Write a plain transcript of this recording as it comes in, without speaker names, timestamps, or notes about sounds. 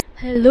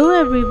Hello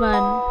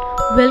everyone,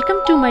 welcome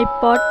to my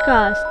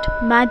podcast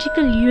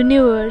Magical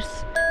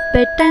Universe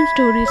Bedtime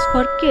Stories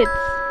for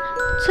Kids.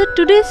 So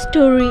today's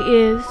story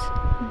is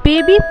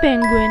Baby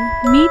Penguin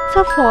Meets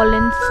a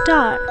Fallen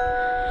Star.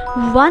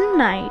 One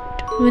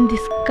night when the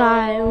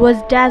sky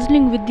was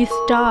dazzling with the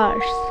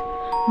stars,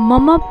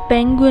 Mama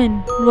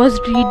Penguin was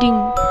reading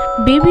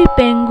Baby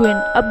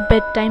Penguin a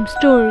bedtime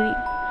story.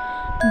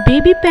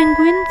 Baby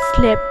Penguin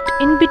slept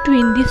in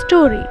between the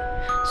story.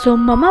 So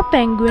Mama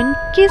Penguin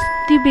kissed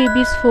the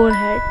baby's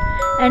forehead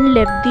and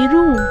left the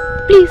room.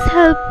 "Please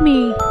help me,"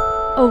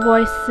 a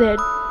voice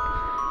said.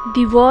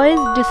 The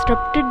voice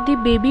disrupted the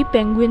baby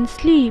penguin's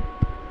sleep.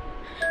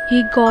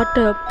 He got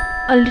up,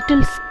 a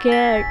little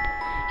scared,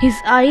 his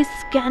eyes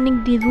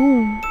scanning the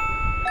room.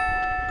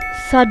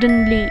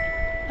 Suddenly,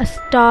 a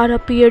star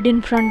appeared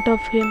in front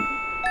of him.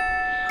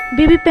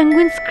 Baby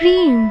Penguin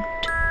screamed,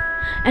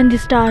 and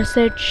the star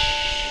said, "Shh."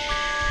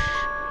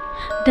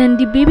 Then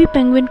the baby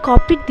penguin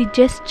copied the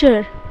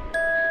gesture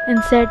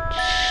and said,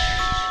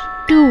 "Shh,"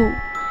 too.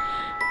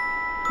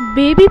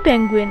 Baby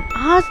penguin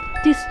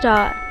asked the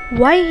star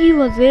why he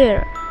was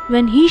there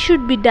when he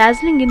should be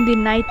dazzling in the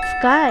night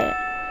sky.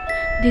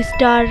 The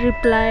star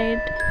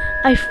replied,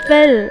 "I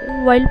fell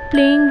while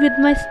playing with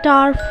my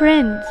star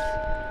friends.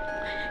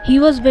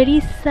 He was very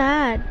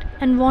sad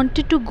and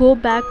wanted to go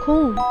back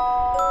home."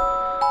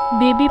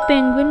 Baby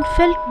penguin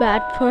felt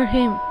bad for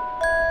him,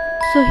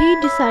 so he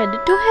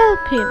decided to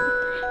help him.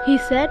 He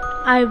said,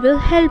 "I will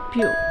help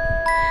you."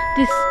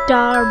 The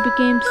star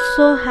became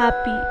so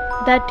happy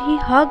that he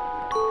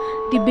hugged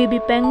the baby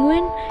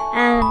penguin,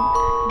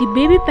 and the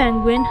baby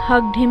penguin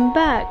hugged him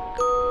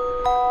back.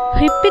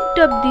 He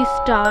picked up the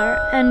star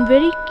and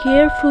very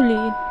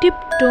carefully,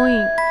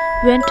 tiptoeing,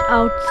 went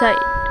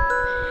outside.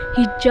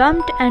 He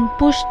jumped and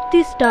pushed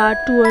the star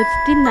towards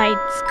the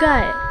night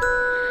sky.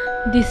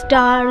 The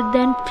star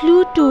then flew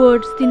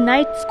towards the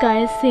night sky,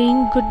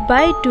 saying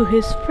goodbye to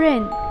his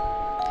friend.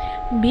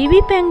 Baby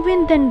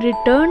penguin then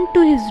returned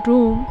to his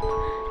room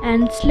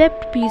and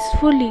slept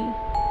peacefully.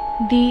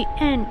 The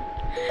end.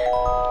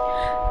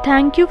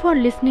 Thank you for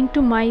listening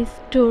to my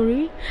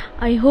story.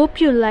 I hope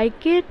you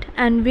like it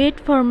and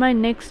wait for my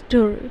next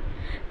story.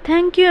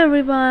 Thank you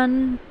everyone.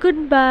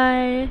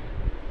 Goodbye.